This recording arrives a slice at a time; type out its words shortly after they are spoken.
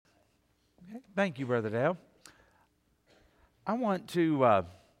Thank you, Brother Dale. I want to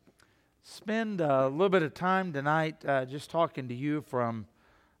spend a little bit of time tonight just talking to you from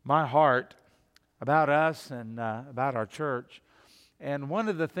my heart about us and about our church. And one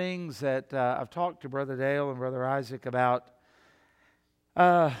of the things that I've talked to Brother Dale and Brother Isaac about,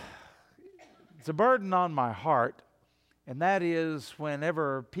 it's a burden on my heart, and that is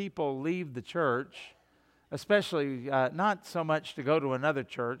whenever people leave the church, especially not so much to go to another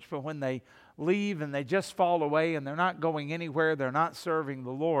church, but when they leave and they just fall away and they're not going anywhere, they're not serving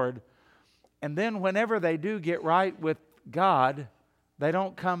the Lord. And then whenever they do get right with God, they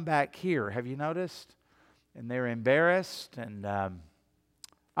don't come back here. Have you noticed? And they're embarrassed and I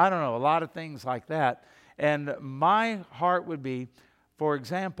don't know, a lot of things like that. And my heart would be, for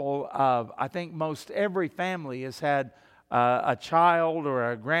example, I think most every family has had a child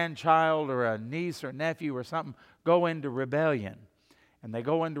or a grandchild or a niece or nephew or something go into rebellion. And they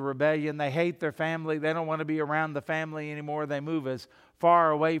go into rebellion, they hate their family, they don't want to be around the family anymore, they move as far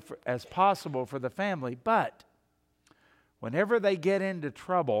away as possible for the family. But whenever they get into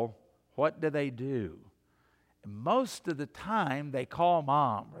trouble, what do? And most of the time they call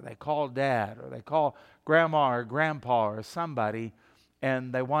mom or they call dad or they call grandma or grandpa or somebody,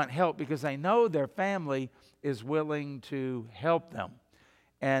 and they want help because they know their family is willing to help them.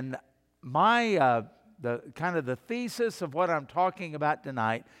 And my the thesis of what I'm talking about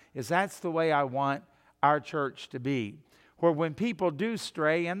tonight is that's the way I want our church to be. Where when people do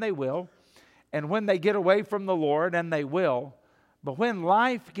stray, and they will, and when they get away from the Lord, and they will, but when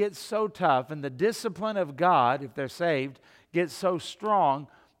life gets so tough and the discipline of God, if they're saved, gets so strong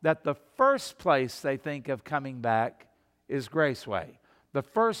that the first place they think of coming back is Graceway. The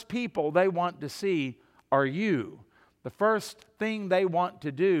first people they want to see are you. The first thing they want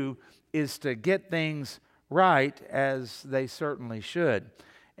to do is to get things right, as they certainly should.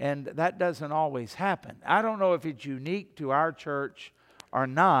 And that doesn't always happen. I don't know if it's unique to our church or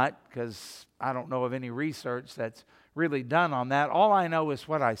not, because I don't know of any research that's really done on that. All I know is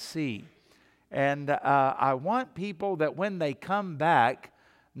what I see. And I want people that when they come back,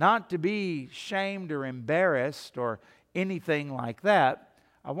 not to be shamed or embarrassed or anything like that.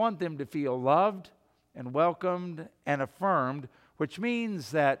 I want them to feel loved and welcomed and affirmed, which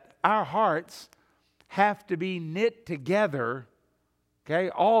means that our hearts have to be knit together, okay,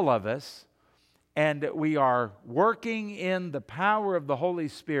 all of us, and we are working in the power of the Holy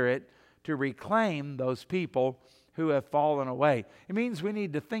Spirit to reclaim those people who have fallen away. It means we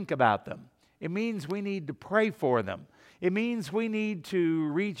need to think about them. It means we need to pray for them. It means we need to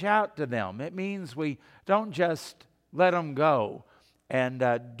reach out to them. It means we don't just let them go and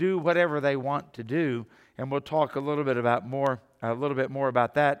do whatever they want to do. And we'll talk a little bit more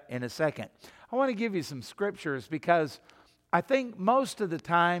about that in a second. I want to give you some scriptures because I think most of the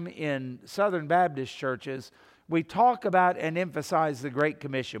time in Southern Baptist churches, we talk about and emphasize the Great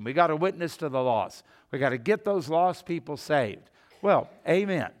Commission. We got to witness to the lost. We got to get those lost people saved. Well,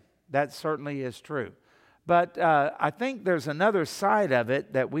 amen. That certainly is true. But I think there's another side of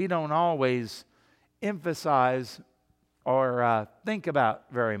it that we don't always emphasize or think about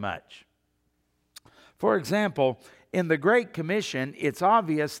very much. For example, in the Great Commission, it's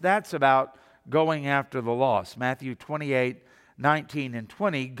obvious that's about going after the lost. Matthew 28:19 and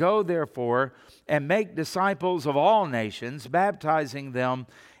 20, "Go therefore and make disciples of all nations, baptizing them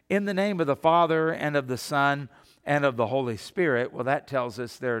in the name of the Father and of the Son and of the Holy Spirit." Well, that tells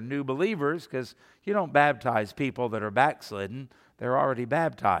us they're new believers, because you don't baptize people that are backslidden. They're already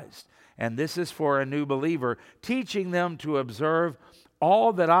baptized. And this is for a new believer, "teaching them to observe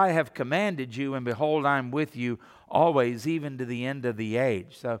all that I have commanded you, and behold, I'm with you always, even to the end of the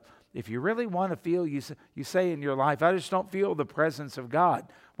age." So if you really want to feel, you say in your life, "I just don't feel the presence of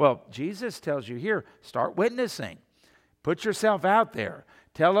God." Well, Jesus tells you here, start witnessing. Put yourself out there.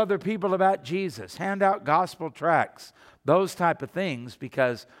 Tell other people about Jesus. Hand out gospel tracts. Those type of things,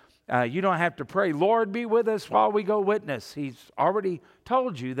 because you don't have to pray, "Lord, be with us while we go witness." He's already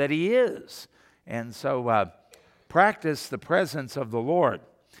told you that He is. And so practice the presence of the Lord.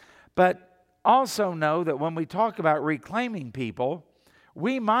 But also know that when we talk about reclaiming people,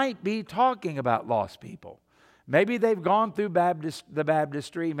 we might be talking about lost people. Maybe they've gone through the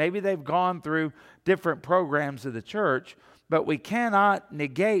baptistry. Maybe they've gone through different programs of the church. But we cannot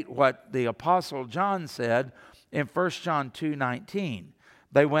negate what the Apostle John said in 1 John 2:19.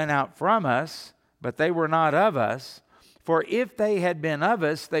 "They went out from us, but they were not of us. For if they had been of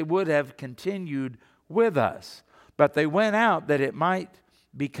us, they would have continued with us. But they went out that it might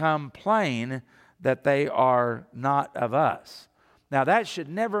become plain that they are not of us." Now that should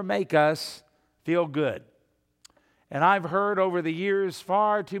never make us feel good. And I've heard over the years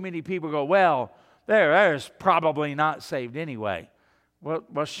far too many people go, well, there's probably not saved anyway.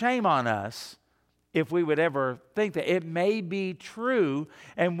 Well, shame on us if we would ever think that. It may be true,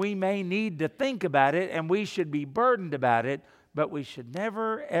 and we may need to think about it, and we should be burdened about it, but we should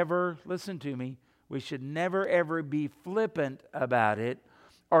never, ever, listen to me, we should never, ever be flippant about it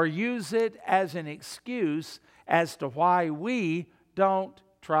or use it as an excuse as to why we don't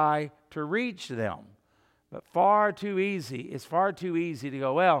try to reach them. But it's far too easy to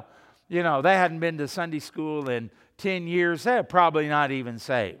go, well, you know, they hadn't been to Sunday school in 10 years. They're probably not even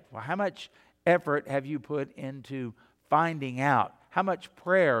saved. Well, how much effort have you put into finding out? How much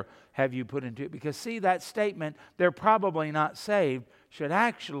prayer have you put into it? Because see, that statement, they're probably not saved, should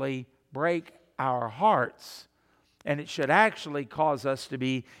actually break our hearts. And it should actually cause us to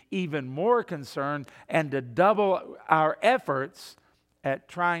be even more concerned and to double our efforts at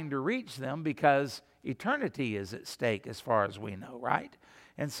trying to reach them, because eternity is at stake as far as we know, right?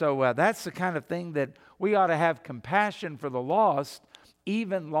 And so that's the kind of thing that we ought to have compassion for the lost,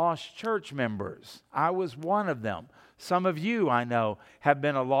 even lost church members. I was one of them. Some of you, I know, have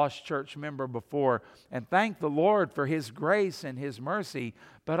been a lost church member before, and thank the Lord for His grace and His mercy,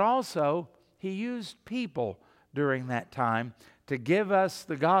 but also He used people during that time to give us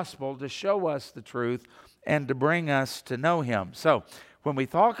the gospel, to show us the truth, and to bring us to know Him. So, when we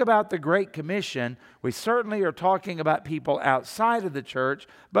talk about the Great Commission, we certainly are talking about people outside of the church,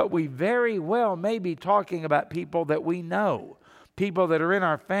 but we very well may be talking about people that we know, people that are in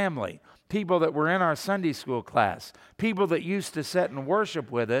our family, people that were in our Sunday school class, people that used to sit and worship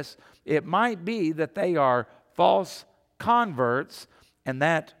with us. It might be that they are false converts, and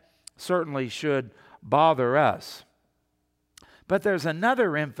that certainly should bother us. But there's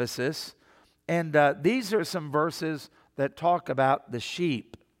another emphasis, and these are some verses that talk about the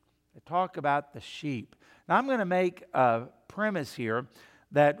sheep. They talk about the sheep. Now, I'm going to make a premise here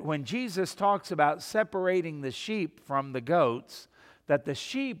that when Jesus talks about separating the sheep from the goats, that the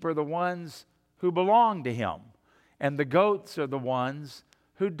sheep are the ones who belong to Him, and the goats are the ones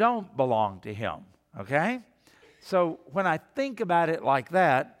who don't belong to Him. Okay? So when I think about it like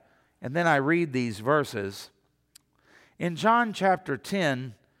that, and then I read these verses, in John chapter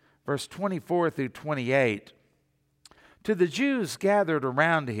 10, verse 24 through 28, to the Jews gathered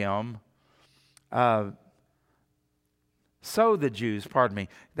around Him, that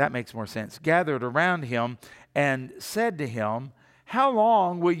makes more sense, gathered around Him and said to Him, how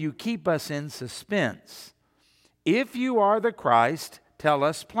long will you keep us in suspense? If you are the Christ, tell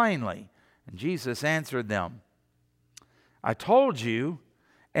us plainly. And Jesus answered them, I told you,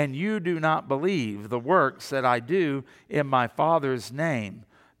 and you do not believe the works that I do in my Father's name.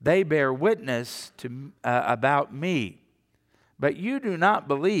 They bear witness about me. But you do not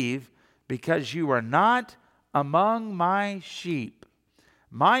believe because you are not among my sheep.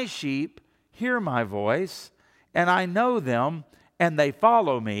 My sheep hear my voice, and I know them, and they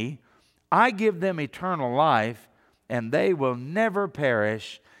follow me. I give them eternal life, and they will never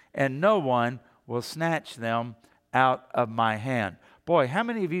perish, and no one will snatch them out of my hand. Boy, how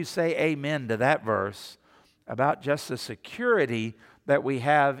many of you say amen to that verse about just the security that we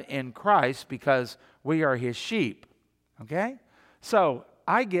have in Christ because we are His sheep? Okay? So,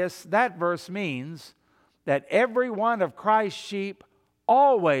 I guess that verse means that every one of Christ's sheep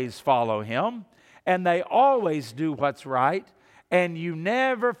always follow Him, and they always do what's right, and you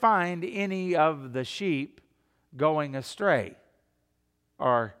never find any of the sheep going astray.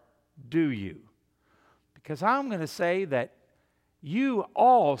 Or do you? Because I'm going to say that you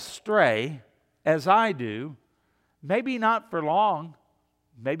all stray, as I do, maybe not for long,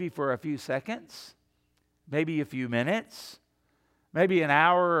 maybe for a few seconds, maybe a few minutes, maybe an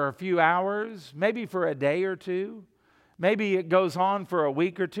hour or a few hours, maybe for a day or two, maybe it goes on for a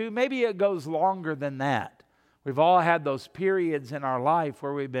week or two, maybe it goes longer than that. We've all had those periods in our life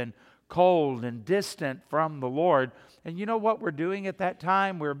where we've been cold and distant from the Lord. And you know what we're doing at that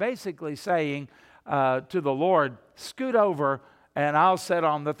time? We're basically saying to the Lord, scoot over and I'll sit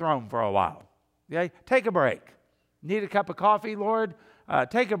on the throne for a while. Okay? Take a break. Need a cup of coffee, Lord?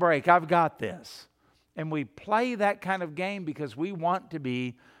 Take a break. I've got this. And we play that kind of game because we want to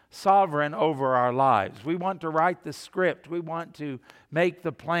be sovereign over our lives. We want to write the script. We want to make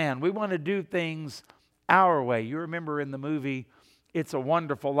the plan. We want to do things our way. You remember in the movie It's a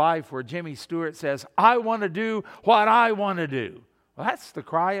Wonderful Life where Jimmy Stewart says, I want to do what I want to do. Well, that's the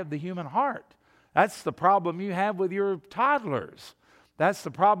cry of the human heart. That's the problem you have with your toddlers. That's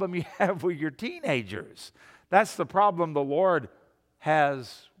the problem you have with your teenagers. That's the problem the Lord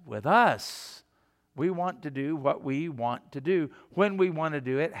has with us. We want to do what we want to do, when we want to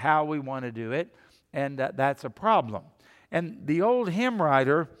do it, how we want to do it. and that's a problem. And the old hymn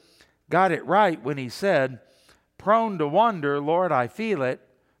writer got it right when he said, prone to wander, Lord, I feel it,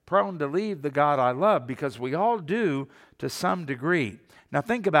 prone to leave the God I love, because we all do to some degree. Now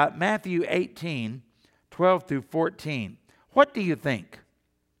think about Matthew 18, 12 through 14. What do you think?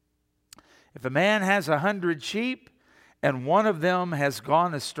 If a man has 100 sheep and one of them has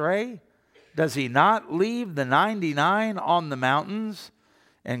gone astray, does he not leave the 99 on the mountains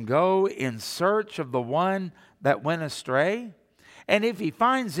and go in search of the one that went astray? And if he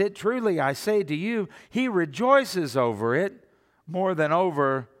finds it, truly I say to you, he rejoices over it more than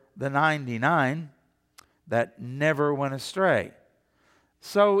over the 99 that never went astray.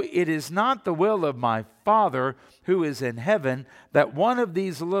 So it is not the will of my Father who is in heaven that one of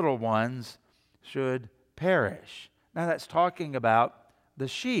these little ones should perish. Now that's talking about the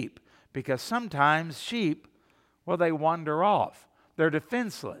sheep, because sometimes sheep, well, they wander off. They're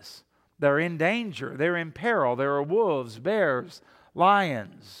defenseless. They're in danger. They're in peril. There are wolves, bears,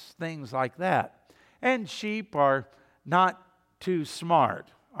 lions, things like that. And sheep are not too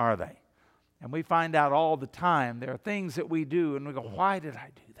smart, are they? And we find out all the time there are things that we do and we go, why did I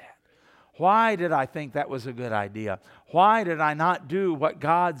do that? Why did I think that was a good idea? Why did I not do what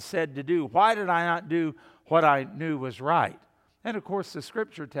God said to do? Why did I not do what I knew was right? And of course the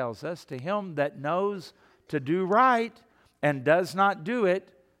Scripture tells us, to him that knows to do right and does not do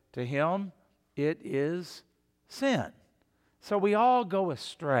it, to him it is sin. So we all go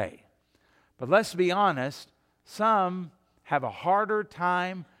astray. But let's be honest, some have a harder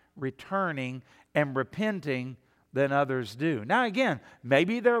time returning and repenting than others do. Now again,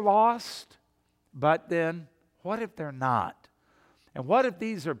 maybe they're lost, but then what if they're not? And what if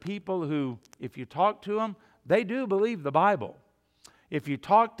these are people who, if you talk to them, they do believe the Bible. If you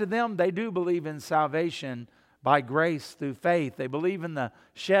talk to them, they do believe in salvation by grace through faith. They believe in the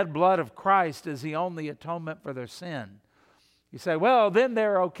shed blood of Christ as the only atonement for their sin. You say, well, then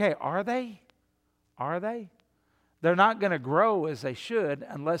they're okay. Are they? Are they? They're not going to grow as they should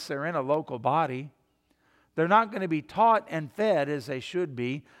unless they're in a local body. They're not going to be taught and fed as they should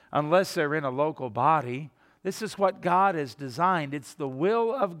be unless they're in a local body. This is what God has designed. It's the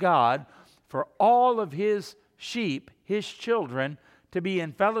will of God for all of His sheep, His children, to be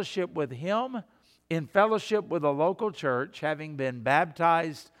in fellowship with Him, in fellowship with a local church, having been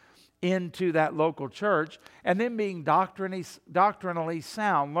baptized into that local church, and then being doctrinally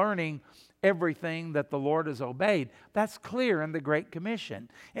sound, learning everything that the Lord has obeyed. That's clear in the Great Commission.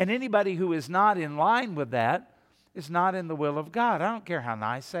 And anybody who is not in line with that is not in the will of God. I don't care how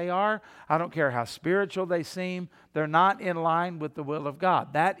nice they are. I don't care how spiritual they seem. They're not in line with the will of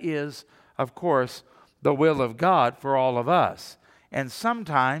God. That is, of course, the will of God for all of us. And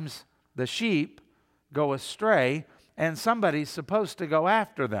sometimes the sheep go astray, and somebody's supposed to go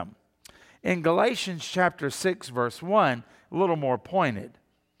after them. In Galatians chapter 6, verse 1, a little more pointed.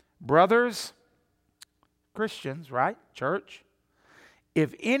 Brothers, Christians, right? Church.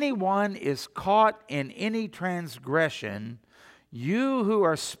 If anyone is caught in any transgression, you who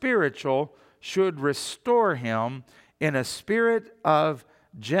are spiritual should restore him in a spirit of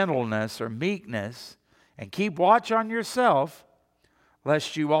gentleness or meekness, and keep watch on yourself,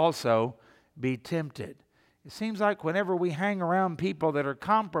 lest you also be tempted. It seems like whenever we hang around people that are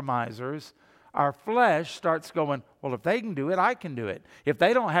compromisers, our flesh starts going, well, if they can do it, I can do it. If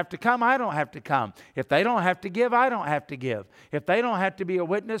they don't have to come, I don't have to come. If they don't have to give, I don't have to give. If they don't have to be a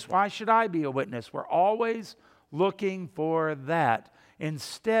witness, why should I be a witness? We're always looking for that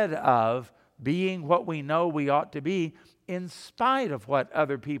instead of being what we know we ought to be in spite of what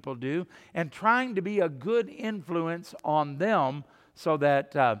other people do, and trying to be a good influence on them so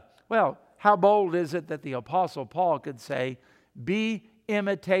that, how bold is it that the Apostle Paul could say, be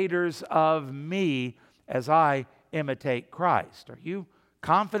imitators of me as I imitate Christ? Are you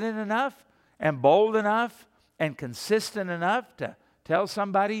confident enough and bold enough and consistent enough to tell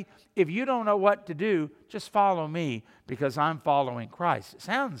somebody, if you don't know what to do, just follow me because I'm following Christ? It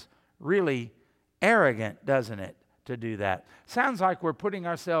sounds really arrogant, doesn't it, to do that? Sounds like we're putting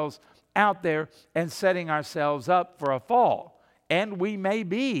ourselves out there and setting ourselves up for a fall. And we may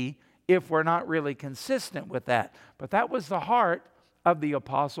be if we're not really consistent with that. But that was the heart of the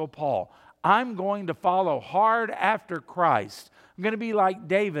Apostle Paul. I'm going to follow hard after Christ. I'm going to be like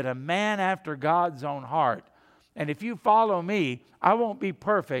David, a man after God's own heart. And if you follow me, I won't be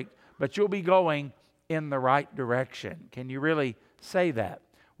perfect, but you'll be going in the right direction. Can you really say that?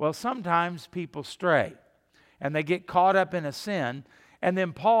 Well, sometimes people stray and they get caught up in a sin. And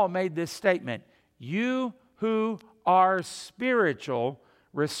then Paul made this statement, you who are spiritual,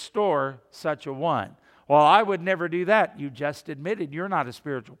 restore such a one. Well, I would never do that. You just admitted you're not a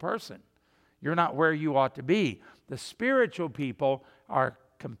spiritual person. you're not where you ought to be. The spiritual people are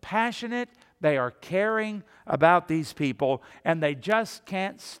compassionate, they are caring about these people, and they just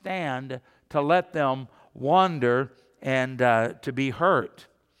can't stand to let them wander and to be hurt.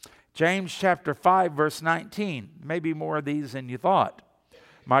 James chapter 5, verse 19, maybe more of these than you thought.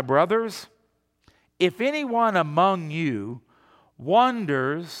 My brothers, if anyone among you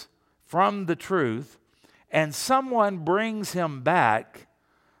wanders from the truth, and someone brings him back,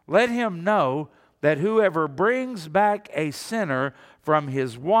 let him know that whoever brings back a sinner from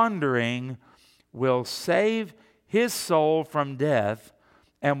his wandering will save his soul from death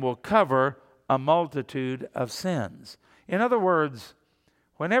and will cover a multitude of sins. In other words,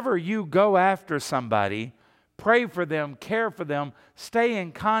 whenever you go after somebody, pray for them, care for them, stay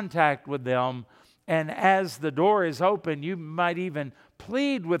in contact with them, and as the door is open, you might even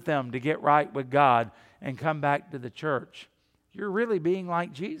plead with them to get right with God and come back to the church. You're really being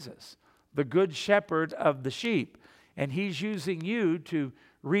like Jesus, the good shepherd of the sheep, and he's using you to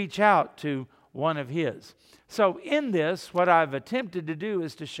reach out to one of his. So in this, what I've attempted to do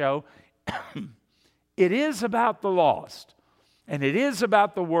is to show it is about the lost, and it is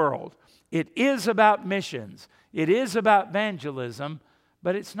about the world. It is about missions. It is about evangelism,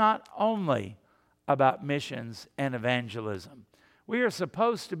 but it's not only about missions and evangelism. We are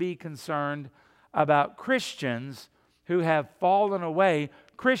supposed to be concerned about Christians who have fallen away,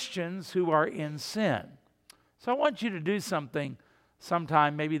 Christians who are in sin. So I want you to do something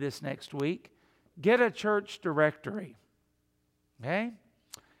sometime, maybe this next week. Get a church directory, okay?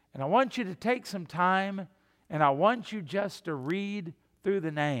 And I want you to take some time, and I want you just to read through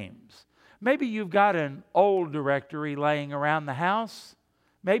the names. Maybe you've got an old directory laying around the house,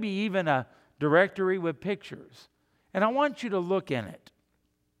 maybe even a directory with pictures. And I want you to look in it.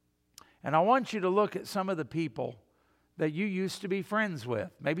 And I want you to look at some of the people that you used to be friends with.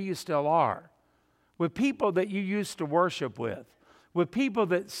 Maybe you still are. With people that you used to worship with people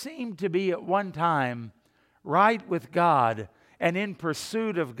that seemed to be at one time right with God and in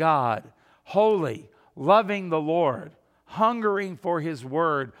pursuit of God, holy, loving the Lord, hungering for His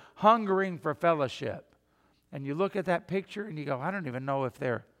Word, hungering for fellowship. And you look at that picture and you go, I don't even know if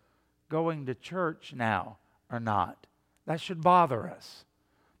they're going to church now or not. That should bother us.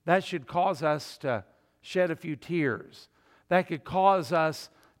 That should cause us to shed a few tears. That could cause us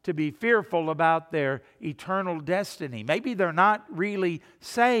to be fearful about their eternal destiny. Maybe they're not really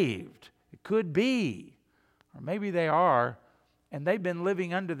saved. It could be. Or maybe they are, and they've been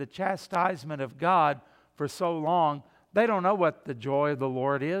living under the chastisement of God for so long, they don't know what the joy of the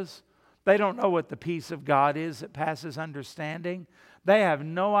Lord is. They don't know what the peace of God is that passes understanding. They have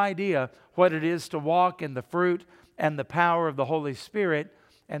no idea what it is to walk in the fruit and the power of the Holy Spirit.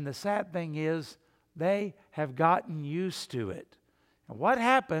 And the sad thing is, they have gotten used to it. And what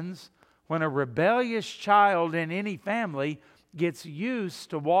happens when a rebellious child in any family gets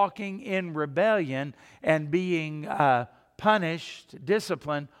used to walking in rebellion and being punished,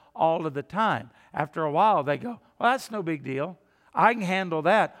 disciplined all of the time? After a while, they go, well, that's no big deal. I can handle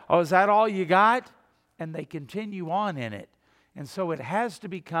that. Oh, is that all you got? And they continue on in it. And so it has to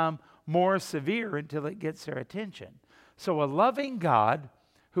become more severe until it gets their attention. So a loving God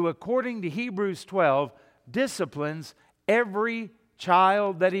who, according to Hebrews 12, disciplines every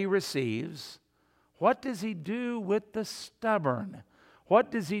child that He receives, what does He do with the stubborn? What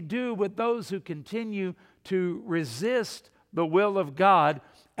does He do with those who continue to resist the will of God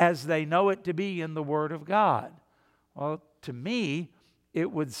as they know it to be in the Word of God? Well, to me,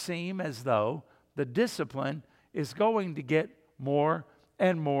 it would seem as though the discipline is going to get more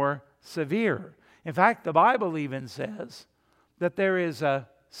and more severe. In fact, the Bible even says that there is a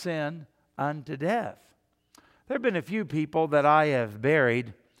sin unto death. There have been a few people that I have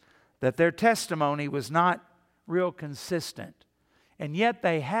buried that their testimony was not real consistent. And yet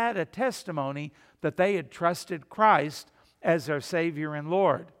they had a testimony that they had trusted Christ as their Savior and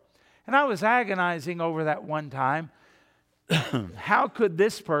Lord. And I was agonizing over that one time. How could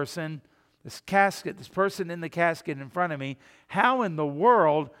this person, this person in the casket in front of me, how in the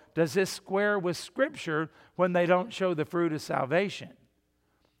world does this square with Scripture when they don't show the fruit of salvation?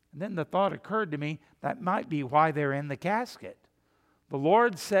 And then the thought occurred to me, that might be why they're in the casket. The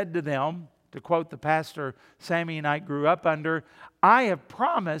Lord said to them, to quote the pastor Sammy and I grew up under, I have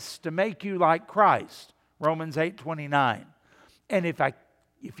promised to make you like Christ, Romans 8:29. And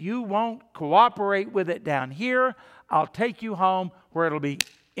if you won't cooperate with it down here, I'll take you home where it'll be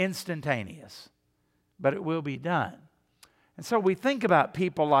instantaneous. But it will be done. And so we think about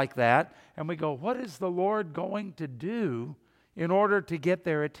people like that, and we go, what is the Lord going to do in order to get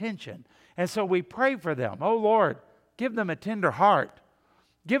their attention? And so we pray for them. Oh, Lord, give them a tender heart.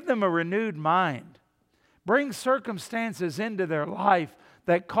 Give them a renewed mind. Bring circumstances into their life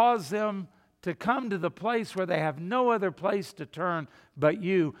that cause them to come to the place where they have no other place to turn but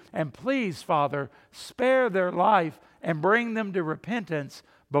you. And please, Father, spare their life and bring them to repentance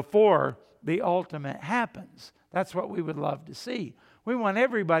before the ultimate happens. That's what we would love to see. We want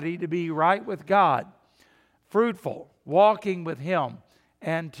everybody to be right with God, fruitful, walking with Him,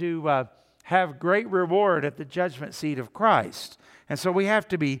 and to have great reward at the judgment seat of Christ. And so we have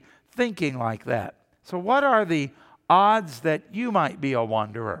to be thinking like that. So what are the odds that you might be a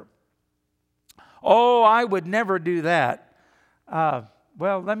wanderer? Oh, I would never do that.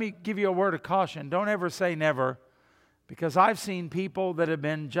 Well, let me give you a word of caution. Don't ever say never, because I've seen people that have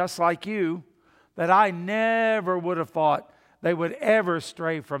been just like you that I never would have thought they would ever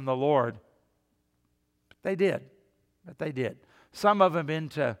stray from the Lord. They did. But they did. Some of them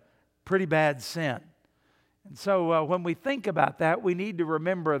into pretty bad sin. And so when we think about that, we need to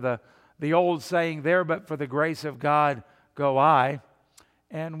remember the old saying, there but for the grace of God go I.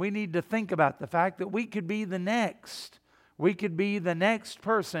 And we need to think about the fact that we could be the next. We could be the next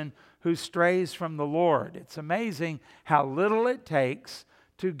person who strays from the Lord. It's amazing how little it takes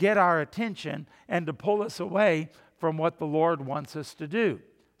to get our attention and to pull us away from what the Lord wants us to do.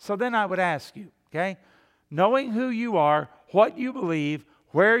 So then I would ask you, okay, knowing who you are, what you believe,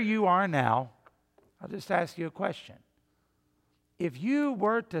 where you are now, I'll just ask you a question. If you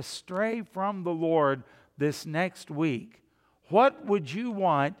were to stray from the Lord this next week, what would you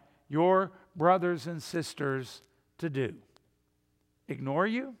want your brothers and sisters to do? Ignore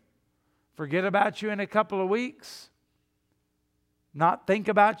you? Forget about you in a couple of weeks? Not think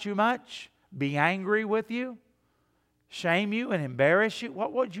about you much? Be angry with you? Shame you and embarrass you?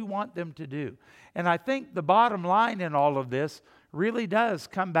 What would you want them to do? And I think the bottom line in all of this really does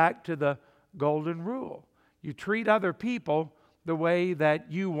come back to the golden rule. You treat other people the way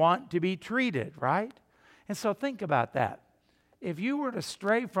that you want to be treated, right? And so think about that. If you were to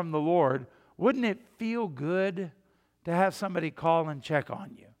stray from the Lord, wouldn't it feel good to have somebody call and check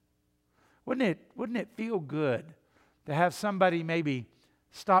on you? Wouldn't it feel good to have somebody maybe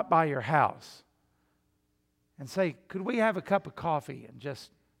stop by your house and say, could we have a cup of coffee and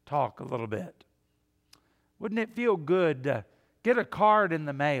just talk a little bit? Wouldn't it feel good to get a card in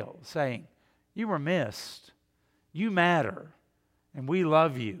the mail saying, you were missed, you matter, and we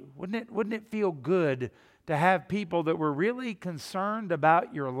love you? Wouldn't it feel good to have people that were really concerned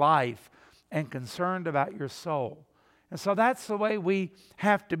about your life and concerned about your soul? And so that's the way we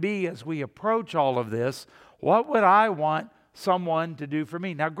have to be as we approach all of this. What would I want someone to do for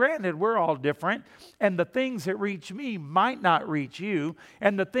me? Now, granted, we're all different, and the things that reach me might not reach you,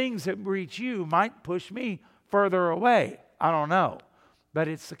 and the things that reach you might push me further away. I don't know. But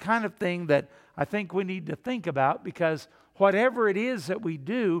it's the kind of thing that I think we need to think about, because whatever it is that we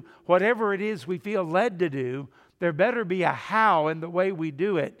do, whatever it is we feel led to do, there better be a how in the way we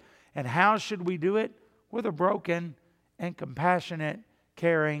do it. And how should we do it? With a broken and compassionate,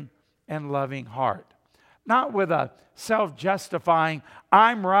 caring, and loving heart. Not with a self-justifying,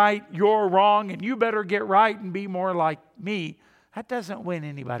 I'm right, you're wrong, and you better get right and be more like me. That doesn't win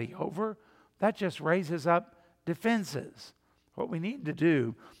anybody over. That just raises up defenses. What we need to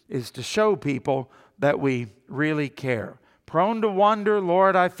do is to show people that we really care. Prone to wonder,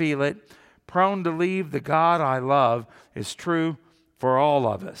 Lord, I feel it. Prone to leave the God I love is true for all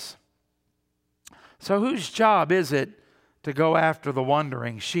of us. So whose job is it to go after the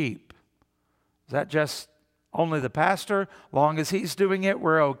wandering sheep? Is that just only the pastor? Long as he's doing it,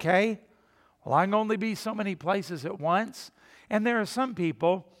 we're okay? Well, I can only be so many places at once. And there are some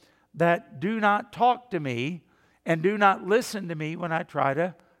people that do not talk to me and do not listen to me when I try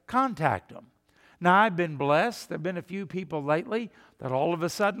to contact them. Now, I've been blessed. There have been a few people lately that all of a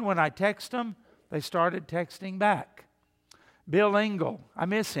sudden when I text them, they started texting back. Bill Engel, I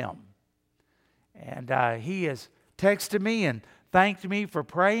miss him. And he has texted me and thanked me for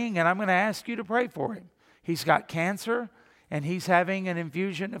praying, and I'm going to ask you to pray for him. He's got cancer, and he's having an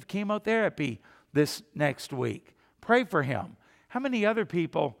infusion of chemotherapy this next week. Pray for him. How many other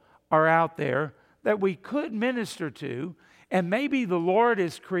people are out there that we could minister to, and maybe the Lord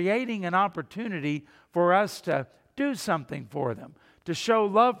is creating an opportunity for us to do something for them, to show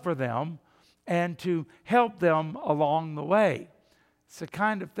love for them, and to help them along the way. It's the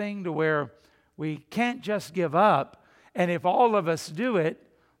kind of thing to where we can't just give up, and if all of us do it,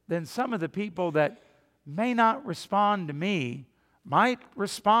 then some of the people that may not respond to me might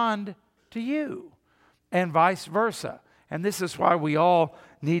respond to you, and vice versa. And this is why we all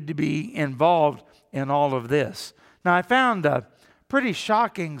need to be involved in all of this. Now, I found a pretty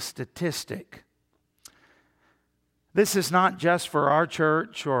shocking statistic. This is not just for our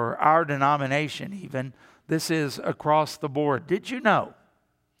church or our denomination even. This is across the board. Did you know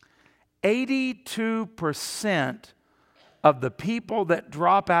 82% of the people that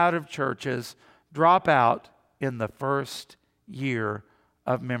drop out of churches drop out in the first year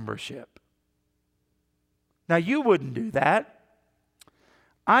of membership? Now, you wouldn't do that.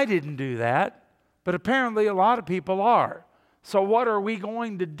 I didn't do that. But apparently a lot of people are. So what are we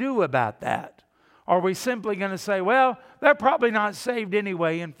going to do about that? Are we simply going to say, well, they're probably not saved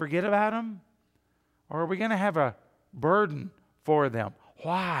anyway and forget about them? Or are we going to have a burden for them?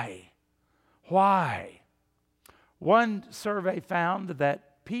 Why? Why? One survey found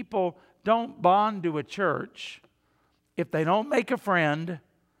that people don't bond to a church if they don't make a friend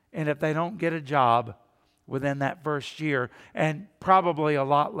and if they don't get a job within that first year, and probably a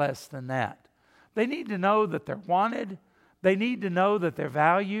lot less than that. They need to know that they're wanted. They need to know that they're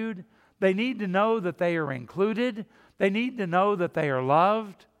valued. They need to know that they are included. They need to know that they are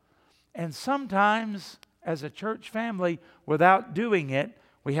loved. And sometimes, as a church family, without doing it,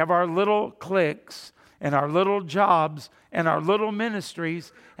 we have our little cliques and our little jobs and our little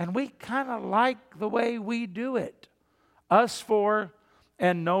ministries, and we kind of like the way we do it. Us for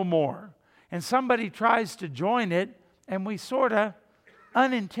and no more. And somebody tries to join it, and we sort of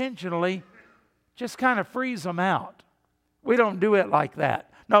unintentionally just kind of freeze them out. We don't do it like that.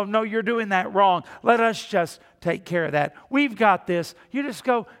 No, you're doing that wrong. Let us just take care of that. We've got this. You just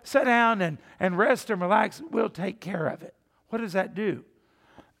go sit down and rest and relax. We'll take care of it. What does that do?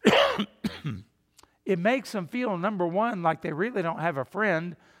 It makes them feel, number one, like they really don't have a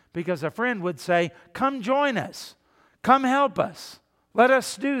friend, because a friend would say, come join us. Come help us. Let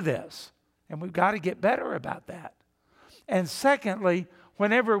us do this. And we've got to get better about that. And secondly,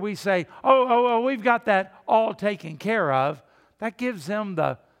 whenever we say, we've got that all taken care of, that gives them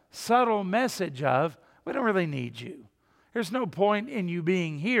the subtle message of, we don't really need you. There's no point in you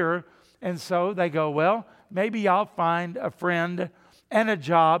being here. And so they go, well, maybe I'll find a friend and a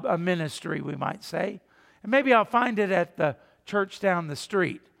job, a ministry, we might say. And maybe I'll find it at the church down the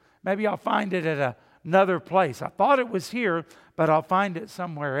street. Maybe I'll find it at another place. I thought it was here, but I'll find it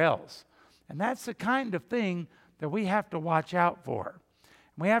somewhere else. And that's the kind of thing that we have to watch out for.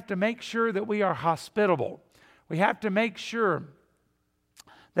 We have to make sure that we are hospitable. We have to make sure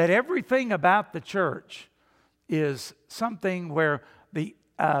that everything about the church is something where the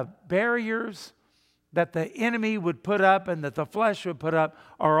barriers that the enemy would put up and that the flesh would put up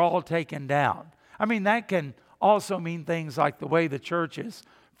are all taken down. I mean, that can also mean things like the way the church is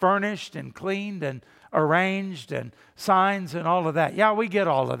furnished and cleaned and arranged and signs and all of that. Yeah, we get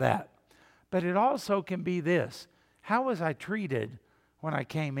all of that. But it also can be this. How was I treated when I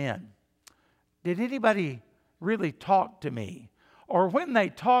came in? Did anybody really talk to me? Or when they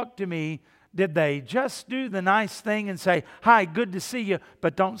talked to me, did they just do the nice thing and say, hi, good to see you,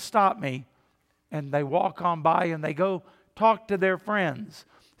 but don't stop me? And they walk on by and they go talk to their friends,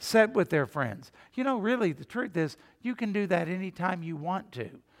 sit with their friends. You know, really, the truth is, you can do that anytime you want to.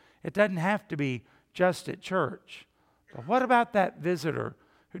 It doesn't have to be just at church. But what about that visitor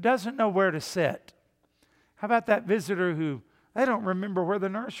who doesn't know where to sit? How about that visitor who they don't remember where the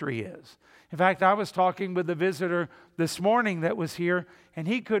nursery is? In fact, I was talking with a visitor this morning that was here, and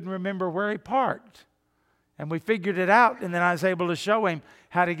he couldn't remember where he parked. And we figured it out, and then I was able to show him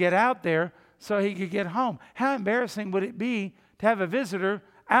how to get out there so he could get home. How embarrassing would it be to have a visitor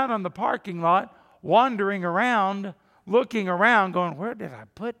out on the parking lot, wandering around, looking around, going, where did I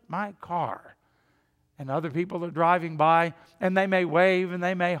put my car? And other people are driving by, and they may wave and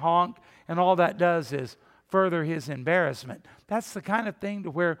they may honk, and all that does is further his embarrassment. That's the kind of thing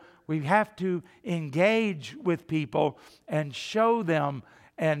to where we have to engage with people and show them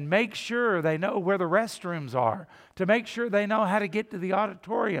and make sure they know where the restrooms are, to make sure they know how to get to the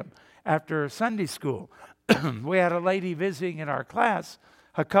auditorium after Sunday school. We had a lady visiting in our class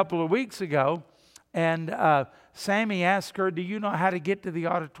a couple of weeks ago, and Sammy asked her, do you know how to get to the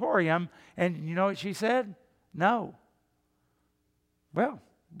auditorium? And you know what she said? No. Well,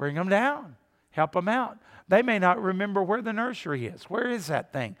 bring them down. Help them out. They may not remember where the nursery is. Where is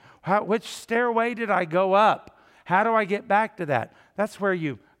that thing? Which stairway did I go up? How do I get back to that? That's where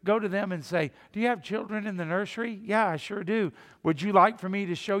you go to them and say, do you have children in the nursery? Yeah, I sure do. Would you like for me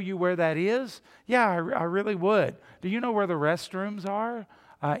to show you where that is? Yeah, I really would. Do you know where the restrooms are?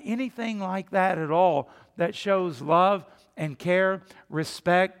 Anything like that at all that shows love and care,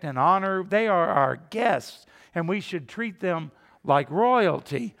 respect and honor. They are our guests, and we should treat them like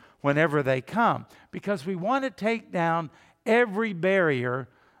royalty whenever they come, because we want to take down every barrier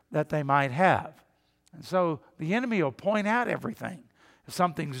that they might have. And so the enemy will point out everything. If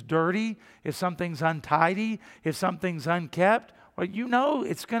something's dirty, if something's untidy, if something's unkept, well, you know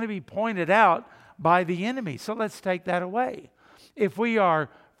it's going to be pointed out by the enemy. So let's take that away. If we are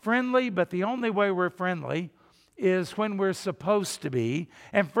friendly, but the only way we're friendly is when we're supposed to be,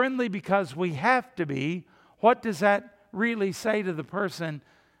 and friendly because we have to be, what does that really say to the person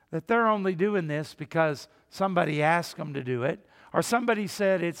that they're only doing this because somebody asked them to do it, or somebody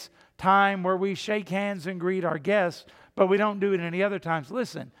said it's time where we shake hands and greet our guests, but we don't do it any other times?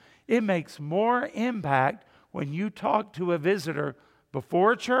 Listen, it makes more impact when you talk to a visitor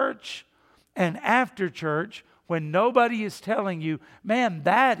before church and after church, when nobody is telling you, man,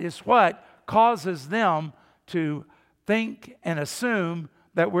 that is what causes them to think and assume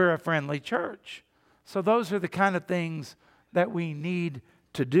that we're a friendly church. So those are the kind of things that we need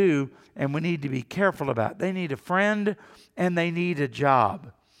to do and we need to be careful about. They need a friend and they need a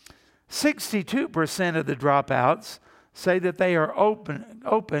job. 62% of the dropouts say that they are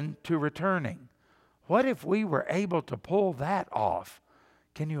open to returning. What if we were able to pull that off?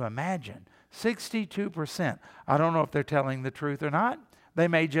 Can you imagine? 62%. I don't know if they're telling the truth or not. They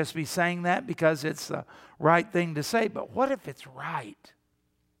may just be saying that because it's the right thing to say, but what if it's right?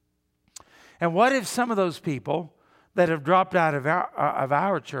 And what if some of those people that have dropped out of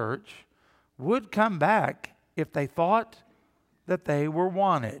our church would come back if they thought that they were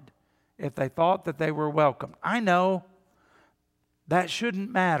wanted, if they thought that they were welcome? I know that shouldn't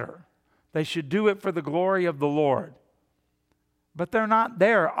matter. They should do it for the glory of the Lord. But they're not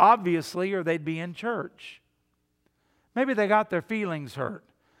there, obviously, or they'd be in church. Maybe they got their feelings hurt.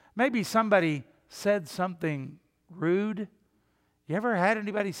 Maybe somebody said something rude. You ever had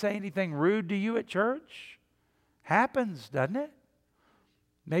anybody say anything rude to you at church? Happens, doesn't it?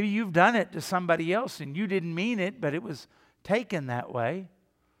 Maybe you've done it to somebody else and you didn't mean it, but it was taken that way.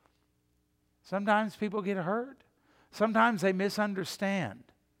 Sometimes people get hurt. Sometimes they misunderstand.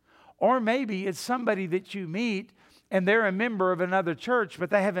 Or maybe it's somebody that you meet and they're a member of another church, but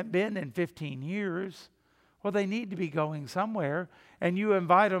they haven't been in 15 years. Well, they need to be going somewhere, and you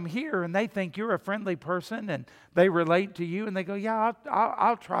invite them here, and they think you're a friendly person, and they relate to you, and they go, yeah,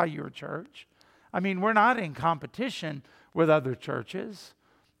 I'll try your church. I mean, we're not in competition with other churches,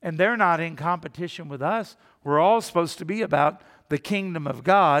 and they're not in competition with us. We're all supposed to be about the kingdom of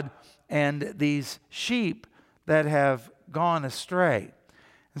God and these sheep that have gone astray.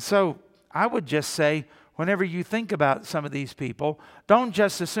 And so I would just say, whenever you think about some of these people, don't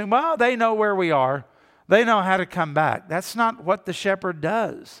just assume, well, they know where we are. They know how to come back. That's not what the shepherd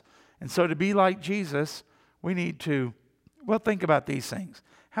does. And so to be like Jesus, we need to, well, think about these things.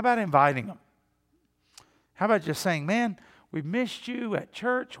 How about inviting them? How about just saying, man, we've missed you at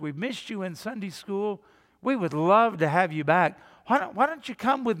church. We've missed you in Sunday school. We would love to have you back. Why don't you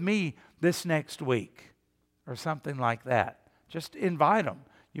come with me this next week? Or something like that. Just invite them.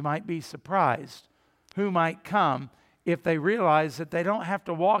 You might be surprised who might come if they realize that they don't have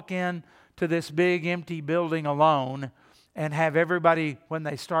to walk in to this big empty building alone and have everybody, when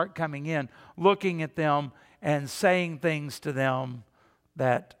they start coming in, looking at them and saying things to them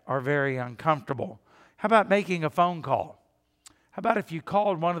that are very uncomfortable. How about making a phone call? How about if you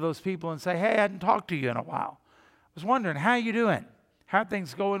called one of those people and say, hey, I hadn't talked to you in a while. I was wondering, how you doing? How are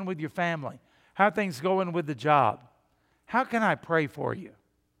things going with your family? How are things going with the job? How can I pray for you?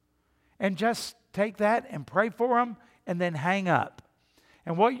 And just take that and pray for them and then hang up.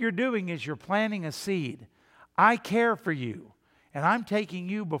 And what you're doing is you're planting a seed. I care for you, and I'm taking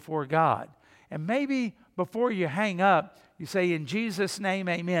you before God. And maybe before you hang up, you say, in Jesus' name,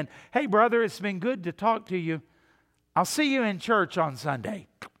 amen. Hey, brother, it's been good to talk to you. I'll see you in church on Sunday.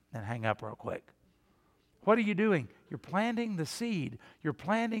 Then hang up real quick. What are you doing? You're planting the seed. You're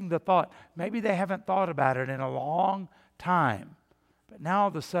planting the thought. Maybe they haven't thought about it in a long time. But now all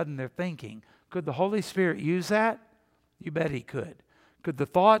of a sudden they're thinking, could the Holy Spirit use that? You bet He could. Could the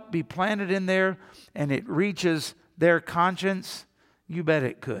thought be planted in there and it reaches their conscience? You bet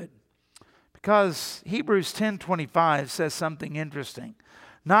it could. Because Hebrews 10:25 says something interesting.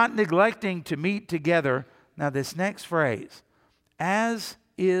 Not neglecting to meet together. Now this next phrase, as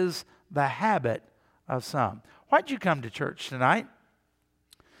is the habit of some. Why'd you come to church tonight?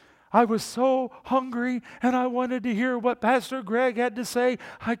 I was so hungry and I wanted to hear what Pastor Greg had to say.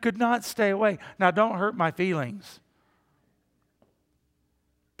 I could not stay away. Now don't hurt my feelings.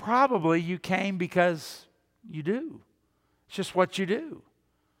 Probably you came because you do. It's just what you do.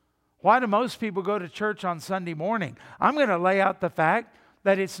 Why do most people go to church on Sunday morning? I'm going to lay out the fact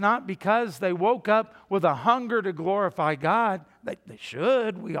that it's not because they woke up with a hunger to glorify God. They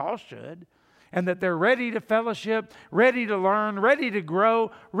should. We all should. and that they're ready to fellowship, ready to learn, ready to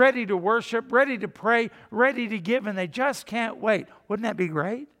grow, ready to worship, ready to pray, ready to give, and they just can't wait. Wouldn't that be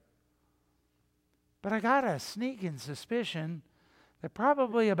great? But I got a sneaking suspicion that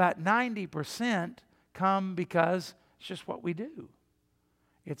probably about 90% come because it's just what we do.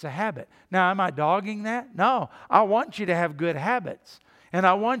 It's a habit. Now, am I dogging that? No. I want you to have good habits. And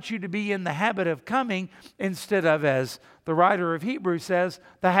I want you to be in the habit of coming instead of, as the writer of Hebrews says,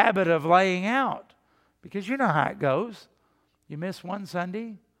 the habit of laying out. Because you know how it goes. You miss one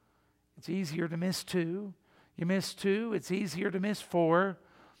Sunday, it's easier to miss two. You miss two, it's easier to miss four.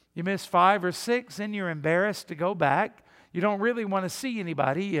 You miss 5 or 6, and you're embarrassed to go back. You don't really want to see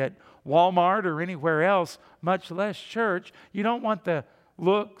anybody at Walmart or anywhere else, much less church. You don't want the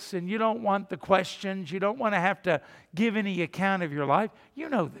looks, and you don't want the questions. You don't want to have to give any account of your life. You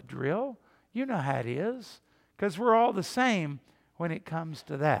know the drill. You know how it is, because we're all the same when it comes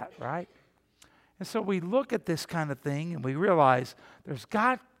to that, right? And so we look at this kind of thing and we realize there's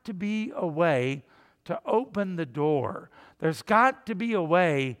got to be a way to open the door. There's got to be a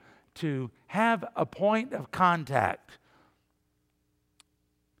way to have a point of contact.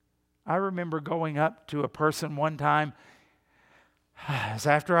 I remember going up to a person one time. It was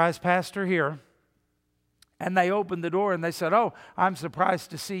after I was pastor here, and they opened the door and they said, "Oh, I'm surprised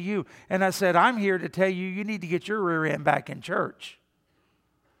to see you." And I said, "I'm here to tell you, you need to get your rear end back in church."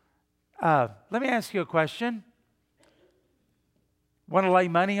 Let me ask you a question. Want to lay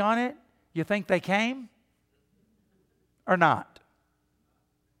money on it? You think they came or not?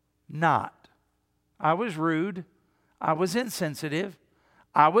 Not. I was rude. I was insensitive.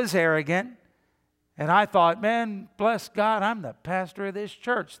 I was arrogant. And I thought, man, bless God, I'm the pastor of this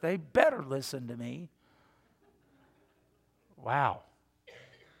church. They better listen to me. Wow.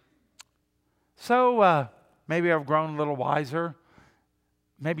 So maybe I've grown a little wiser,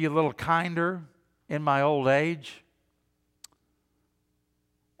 maybe a little kinder in my old age.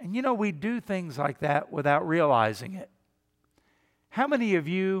 And you know, we do things like that without realizing it. How many of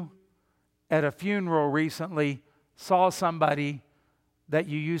you at a funeral recently saw somebody that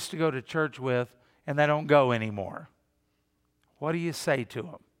you used to go to church with and they don't go anymore? What do you say to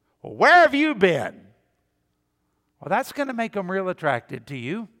them? Well, where have you been? Well, that's going to make them real attracted to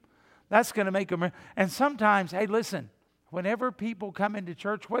you. That's going to make them... And sometimes, hey, listen, whenever people come into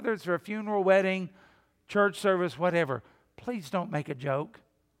church, whether it's for a funeral, wedding, church service, whatever, please don't make a joke.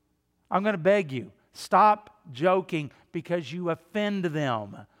 I'm going to beg you, stop joking because you offend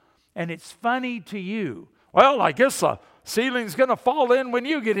them. And it's funny to you. Well, I guess the ceiling's going to fall in when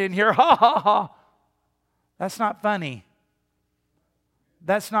you get in here. Ha, ha, ha. That's not funny.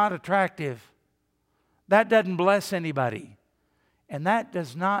 That's not attractive. That doesn't bless anybody. And that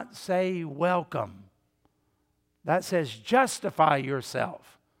does not say welcome. That says justify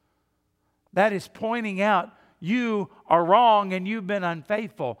yourself. That is pointing out you are wrong and you've been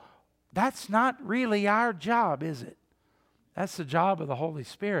unfaithful. That's not really our job, is it? That's the job of the Holy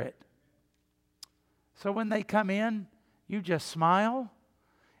Spirit. So when they come in, you just smile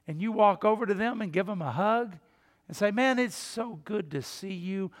and you walk over to them and give them a hug and say, "Man, it's so good to see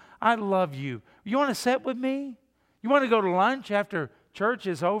you. I love you. You want to sit with me? You want to go to lunch after church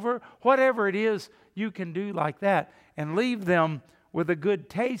is over?" Whatever it is, you can do like that and leave them with a good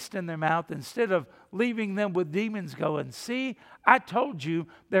taste in their mouth instead of leaving them with demons going, "See, I told you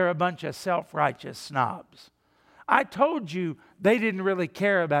they're a bunch of self-righteous snobs. I told you they didn't really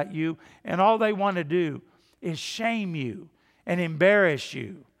care about you, and all they want to do is shame you and embarrass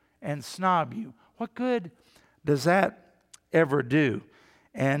you and snob you." What good does that ever do?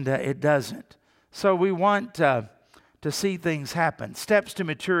 And it doesn't. So we want to see things happen. Steps to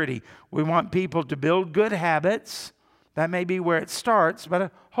maturity. We want people to build good habits. That may be where it starts, but I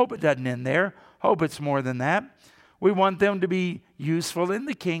hope it doesn't end there. Hope it's more than that. We want them to be useful in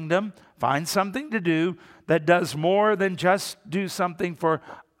the kingdom. Find something to do that does more than just do something for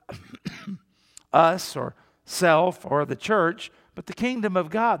us or self or the church, but the kingdom of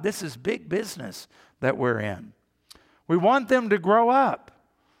God. This is big business that we're in. We want them to grow up.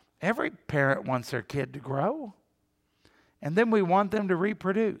 Every parent wants their kid to grow. And then we want them to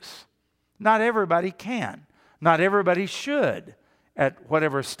reproduce. Not everybody can. Not everybody should at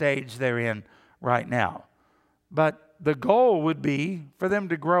whatever stage they're in right now. But the goal would be for them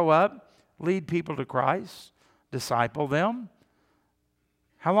to grow up, lead people to Christ, disciple them.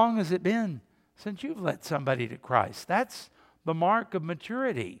 How long has it been since you've led somebody to Christ? That's the mark of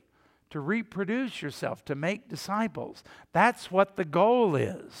maturity, to reproduce yourself, to make disciples. That's what the goal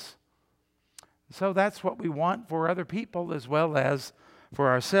is. So that's what we want for other people as well as for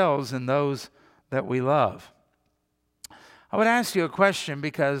ourselves and those that we love. I would ask you a question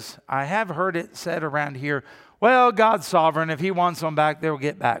because I have heard it said around here, well, God's sovereign. If He wants them back, they'll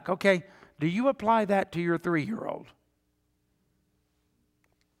get back. Okay, do you apply that to your 3-year-old?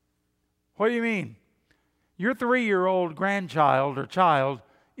 What do you mean? Your 3-year-old grandchild or child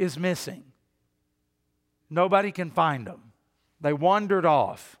is missing. Nobody can find them. They wandered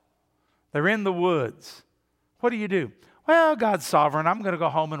off. They're in the woods. What do? Well, God's sovereign. I'm going to go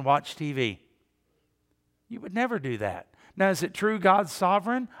home and watch TV. You would never do that. Now, is it true God's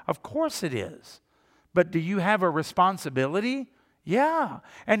sovereign? Of course it is. But do you have a responsibility? Yeah.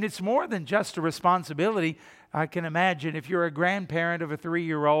 And it's more than just a responsibility. I can imagine if you're a grandparent of a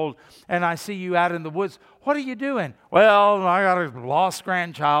 3-year-old and I see you out in the woods, what are you doing? Well, I got a lost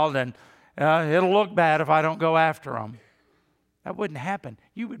grandchild and it'll look bad if I don't go after them. That wouldn't happen.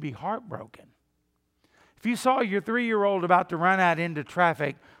 You would be heartbroken. If you saw your 3-year-old about to run out into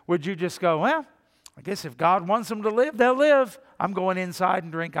traffic, would you just go, well, I guess if God wants them to live, they'll live. I'm going inside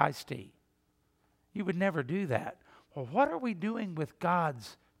and drink iced tea. You would never do that. Well, what are we doing with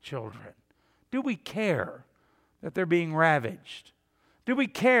God's children? Do we care that they're being ravaged? Do we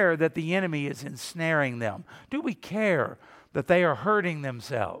care that the enemy is ensnaring them? Do we care that they are hurting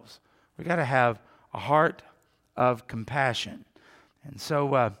themselves? We've got to have a heart of compassion. And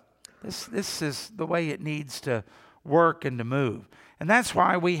so this is the way it needs to work and to move. And that's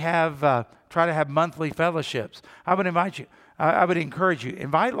why we have try to have monthly fellowships. I would encourage you,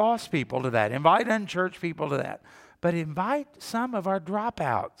 invite lost people to that. Invite unchurched people to that. But invite some of our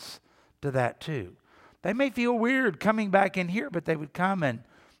dropouts to that too. They may feel weird coming back in here, but they would come and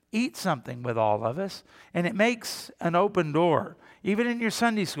eat something with all of us. And it makes an open door. Even in your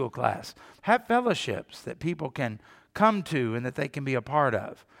Sunday school class, have fellowships that people can come to and that they can be a part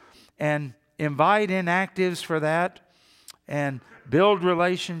of. And invite inactives for that and build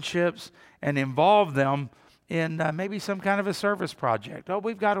relationships and involve them in maybe some kind of a service project. Oh,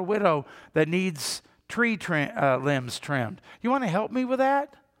 we've got a widow that needs tree limbs trimmed. You want to help me with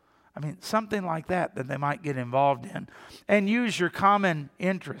that? I mean, something like that they might get involved in. And use your common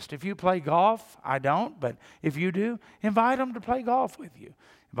interest. If you play golf, I don't, but if you do, invite them to play golf with you.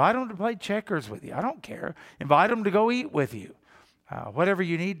 Invite them to play checkers with you. I don't care. Invite them to go eat with you. Whatever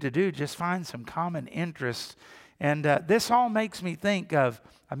you need to do, just find some common interests. And this all makes me think of,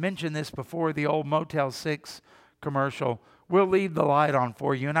 I mentioned this before, the old Motel 6 commercial, we'll leave the light on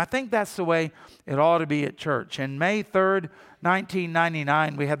for you. And I think that's the way it ought to be at church. And May 3rd,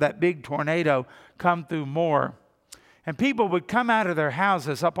 1999, we had that big tornado come through Moore. And people would come out of their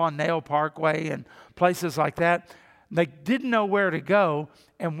houses up on Nail Parkway and places like that. They didn't know where to go.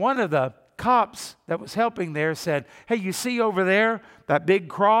 And one of the cops that was helping there said, hey, you see over there that big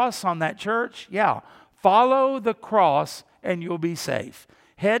cross on that church? Yeah, follow the cross and you'll be safe.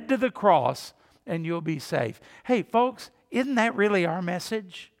 Head to the cross and you'll be safe. Hey, folks, isn't that really our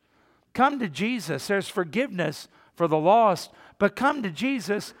message? Come to Jesus. There's forgiveness for the lost, but come to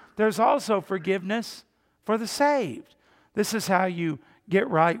Jesus. There's also forgiveness for the saved. This is how you get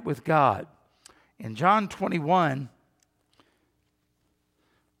right with God. In John 21,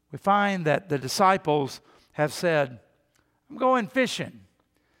 we find that the disciples have said, I'm going fishing.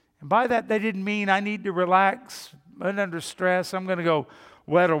 And by that, they didn't mean I need to relax, I'm under stress, I'm going to go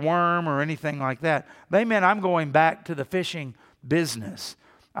wet a worm or anything like that. They meant I'm going back to the fishing business.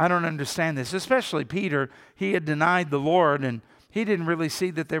 I don't understand this, especially Peter. He had denied the Lord, and he didn't really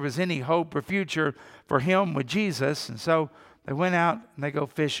see that there was any hope or future for him with Jesus. And so they went out and they go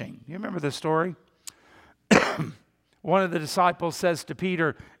fishing. You remember the story? One of the disciples says to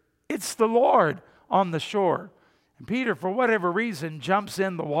Peter, it's the Lord on the shore. And Peter, for whatever reason, jumps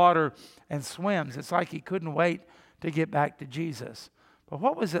in the water and swims. It's like he couldn't wait to get back to Jesus. But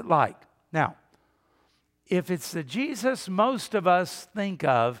what was it like? Now, if it's the Jesus most of us think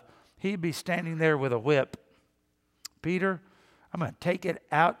of, he'd be standing there with a whip. Peter, I'm going to take it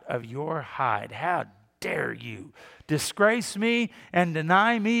out of your hide. How dare you disgrace me and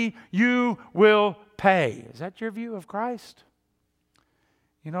deny me? You will pay. Is that your view of Christ?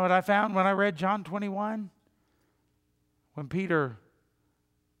 You know what I found when I read John 21? When Peter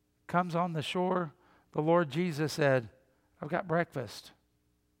comes on the shore, the Lord Jesus said, I've got breakfast.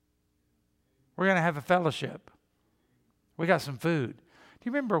 We're going to have a fellowship. We got some food. Do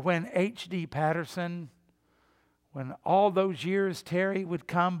you remember when H.D. Patterson, when all those years Terry would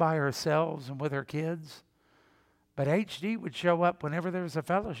come by herself and with her kids? But H.D. would show up whenever there was a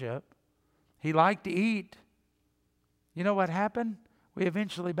fellowship. He liked to eat. You know what happened? We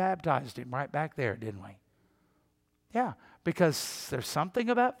eventually baptized him right back there, didn't we? Yeah, because there's something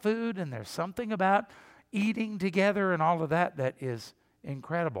about food and there's something about eating together and all of that that is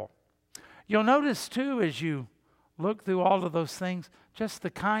incredible. You'll notice too as you look through all of those things, just the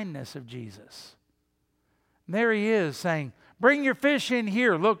kindness of Jesus. And there he is saying, bring your fish in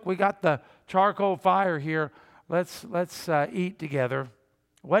here. Look, we got the charcoal fire here. Let's eat together.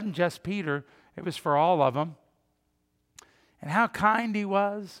 It wasn't just Peter. It was for all of them. And how kind he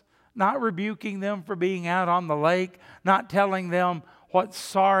was, not rebuking them for being out on the lake, not telling them what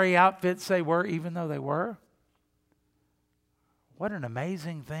sorry outfits they were, even though they were. What an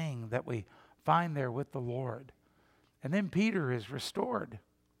amazing thing that we find there with the Lord. And then Peter is restored.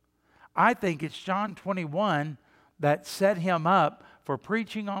 I think it's John 21 that set him up for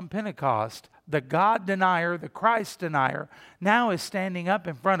preaching on Pentecost. The God denier, the Christ denier, now is standing up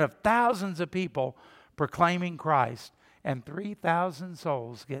in front of thousands of people proclaiming Christ, and 3,000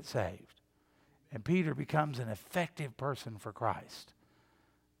 souls get saved. And Peter becomes an effective person for Christ.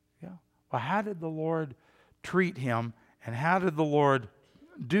 Yeah. Well, how did the Lord treat him, and how did the Lord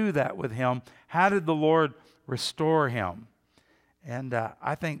do that with him? How did the Lord restore him? And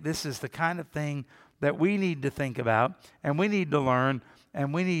I think this is the kind of thing that we need to think about, and we need to learn,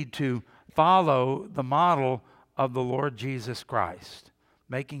 and we need to follow the model of the Lord Jesus Christ.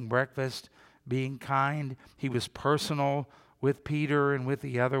 Making breakfast, being kind. He was personal with Peter and with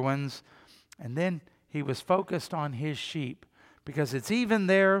the other ones. And then he was focused on his sheep, because it's even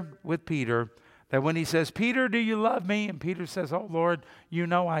there with Peter that when he says, Peter, do you love me? And Peter says, oh, Lord, you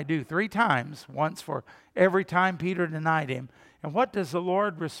know I do. 3 times, once for every time Peter denied him. And what does the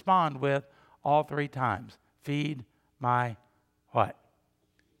Lord respond with all 3 times? Feed my what?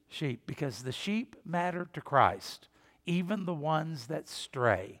 Sheep. Because the sheep matter to Christ, even the ones that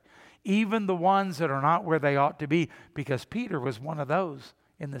stray, even the ones that are not where they ought to be, because Peter was one of those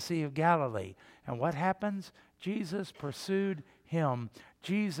in the Sea of Galilee. And what happens? Jesus pursued him.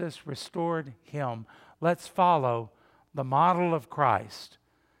 Jesus restored him. Let's follow the model of Christ.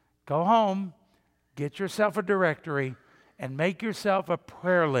 Go home, get yourself a directory, and make yourself a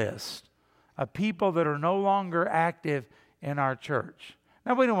prayer list of people that are no longer active in our church.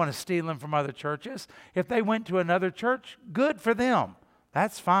 Now, we don't want to steal them from other churches. If they went to another church, good for them.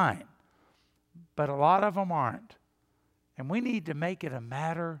 That's fine. But a lot of them aren't. And we need to make it a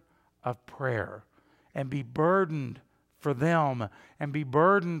matter of prayer and be burdened for them and be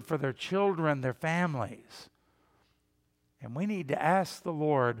burdened for their children, their families. And we need to ask the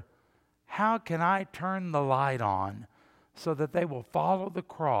Lord, how can I turn the light on so that they will follow the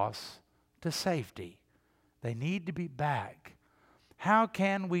cross to safety? They need to be back. How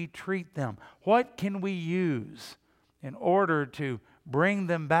can we treat them? What can we use in order to bring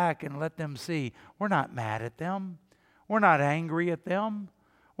them back and let them see we're not mad at them? We're not angry at them.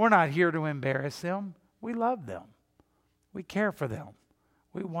 We're not here to embarrass them. We love them. We care for them.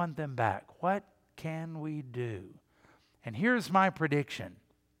 We want them back. What can we do? And here's my prediction.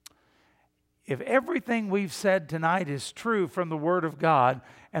 If everything we've said tonight is true from the Word of God,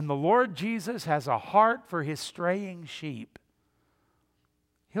 and the Lord Jesus has a heart for his straying sheep,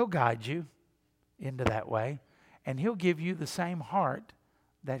 he'll guide you into that way, and he'll give you the same heart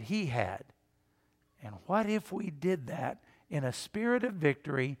that he had. And what if we did that in a spirit of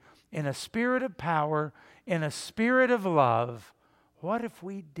victory, in a spirit of power, in a spirit of love? What if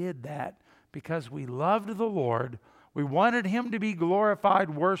we did that because we loved the Lord, we wanted him to be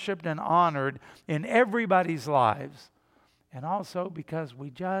glorified, worshiped, and honored in everybody's lives, and also because we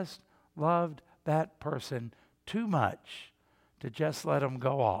just loved that person too much to just let them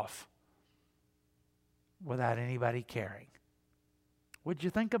go off without anybody caring? Would you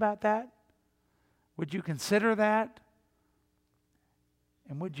think about that? Would you consider that?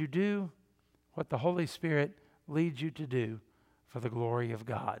 And would you do what the Holy Spirit leads you to do for the glory of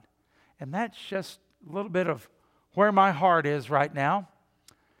God? And that's just a little bit of where my heart is right now,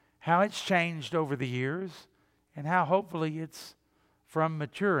 how it's changed over the years, and how hopefully it's from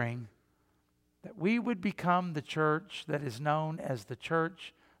maturing, that we would become the church that is known as the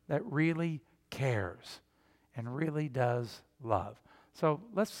church that really cares and really does love. So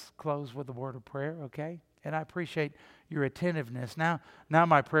let's close with a word of prayer, okay? And I appreciate your attentiveness. Now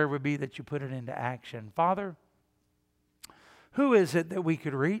my prayer would be that you put it into action. Father, who is it that we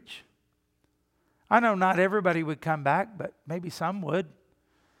could reach? I know not everybody would come back, but maybe some would.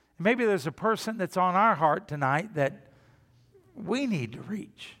 Maybe there's a person that's on our heart tonight that we need to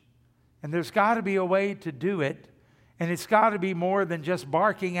reach. And there's got to be a way to do it. And it's got to be more than just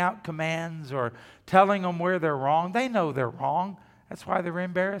barking out commands or telling them where they're wrong. They know they're wrong. That's why they're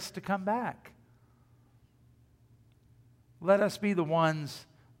embarrassed to come back. Let us be the ones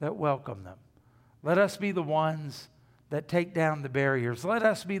that welcome them. Let us be the ones that take down the barriers. Let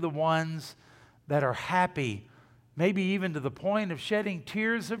us be the ones that are happy, maybe even to the point of shedding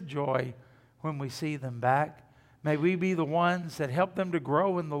tears of joy when we see them back. May we be the ones that help them to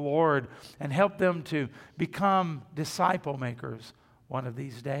grow in the Lord and help them to become disciple makers one of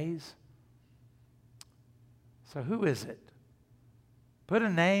these days. So who is it? Put a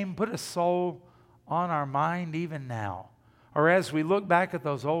name, put a soul on our mind even now. Or as we look back at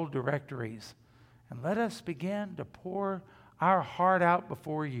those old directories, and let us begin to pour our heart out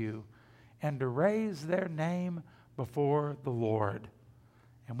before you and to raise their name before the Lord.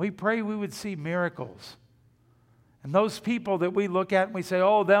 And we pray we would see miracles. And those people that we look at and we say,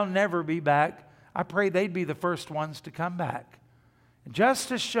 oh, they'll never be back, I pray they'd be the first ones to come back. And just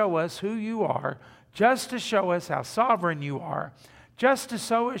to show us who you are, just to show us how sovereign you are, just to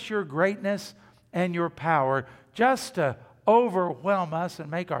show us your greatness and your power, just to overwhelm us and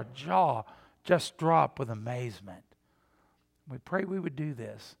make our jaw just drop with amazement. We pray we would do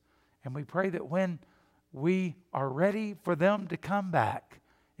this. And we pray that when we are ready for them to come back,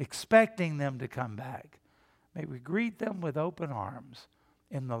 expecting them to come back, may we greet them with open arms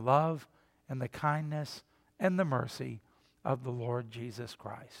in the love and the kindness and the mercy of the Lord Jesus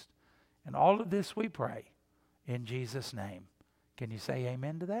Christ. And all of this we pray in Jesus' name. Can you say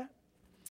amen to that?